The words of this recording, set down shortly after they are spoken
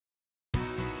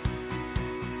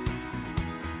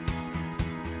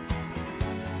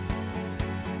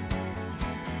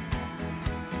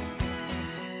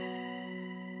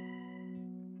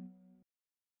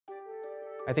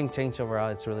I think change overall,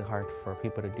 it's really hard for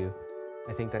people to do.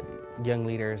 I think that young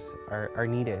leaders are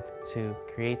needed to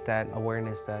create that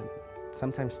awareness that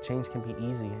sometimes change can be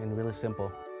easy and really simple.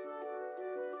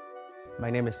 My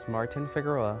name is Martin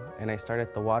Figueroa, and I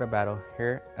started the water battle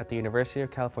here at the University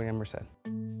of California, Merced.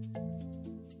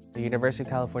 The University of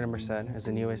California, Merced is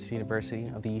the newest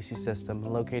university of the UC system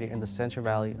located in the Central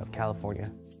Valley of California.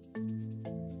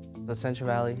 The Central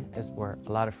Valley is where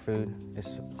a lot of food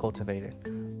is cultivated.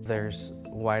 There's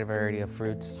a wide variety of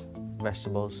fruits,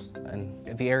 vegetables, and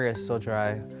the area is so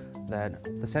dry that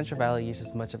the Central Valley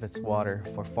uses much of its water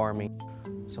for farming.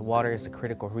 So water is a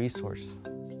critical resource.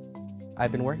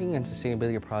 I've been working in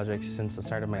sustainability projects since the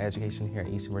start of my education here at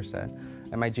UC Merced.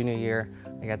 In my junior year,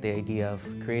 I got the idea of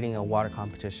creating a water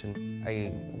competition.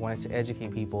 I wanted to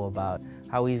educate people about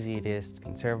how easy it is to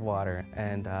conserve water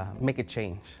and make a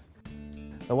change.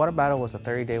 The water battle was a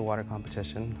 30-day water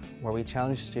competition where we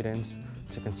challenged students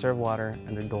to conserve water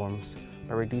in their dorms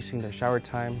by reducing their shower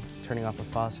time, turning off the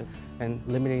faucet, and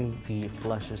limiting the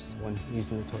flushes when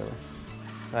using the toilet.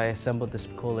 I assembled this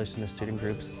coalition of student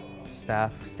groups,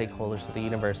 staff, stakeholders of the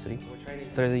university.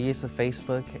 Through the use of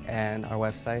Facebook and our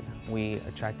website, we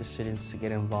attracted students to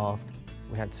get involved.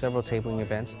 We had several tabling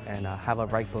events and have a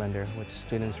right blender, which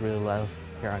students really love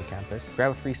here on campus.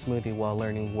 Grab a free smoothie while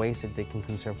learning ways that they can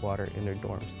conserve water in their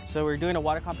dorms. So we're doing a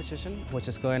water competition, which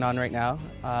is going on right now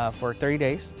for 30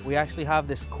 days. We actually have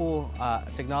this cool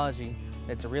technology.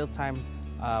 It's a real-time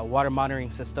water monitoring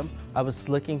system. I was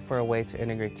looking for a way to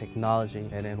integrate technology,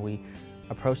 and then we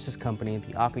approached this company,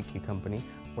 the Joaquin company,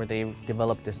 where they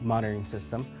developed this monitoring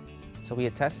system. So we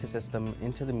attached the system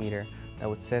into the meter that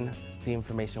would send the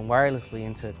information wirelessly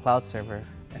into a cloud server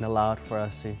and allowed for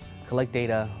us to collect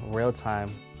data real time.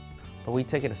 But we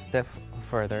take it a step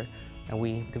further and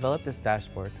we developed this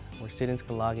dashboard where students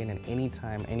can log in at any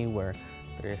time, anywhere,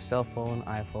 through their cell phone,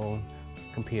 iPhone,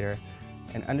 computer,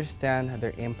 and understand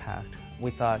their impact.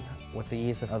 We thought with the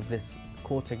use of this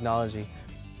cool technology,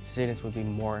 students would be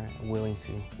more willing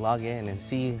to log in and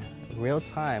see real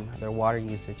time their water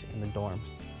usage in the dorms.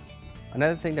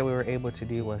 Another thing that we were able to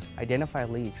do was identify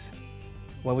leaks.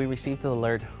 When we received the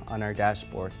alert on our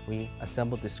dashboard, we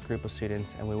assembled this group of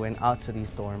students and we went out to these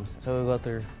dorms. So we go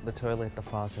through the toilet, the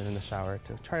faucet, and the shower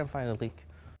to try to find a leak.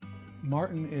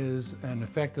 Martin is an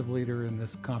effective leader in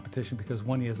this competition because,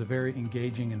 one, he has a very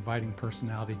engaging, inviting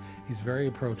personality. He's very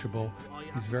approachable,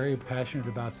 he's very passionate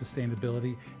about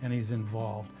sustainability, and he's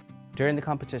involved. During the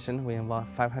competition, we involved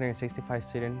 565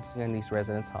 students in these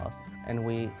residence halls, and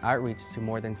we outreached to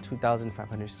more than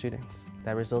 2,500 students.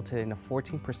 That resulted in a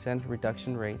 14%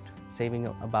 reduction rate, saving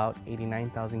about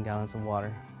 89,000 gallons of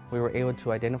water. We were able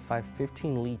to identify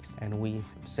 15 leaks, and we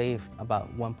saved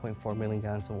about 1.4 million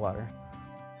gallons of water.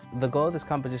 The goal of this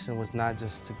competition was not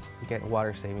just to get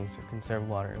water savings or conserve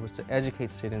water. It was to educate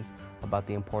students about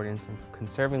the importance of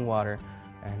conserving water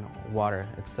and water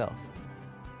itself.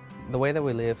 The way that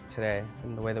we live today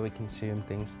and the way that we consume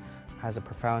things has a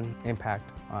profound impact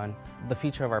on the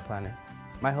future of our planet.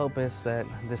 My hope is that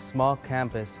this small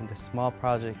campus and this small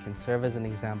project can serve as an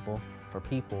example for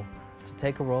people to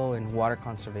take a role in water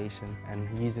conservation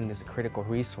and using this critical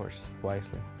resource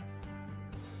wisely.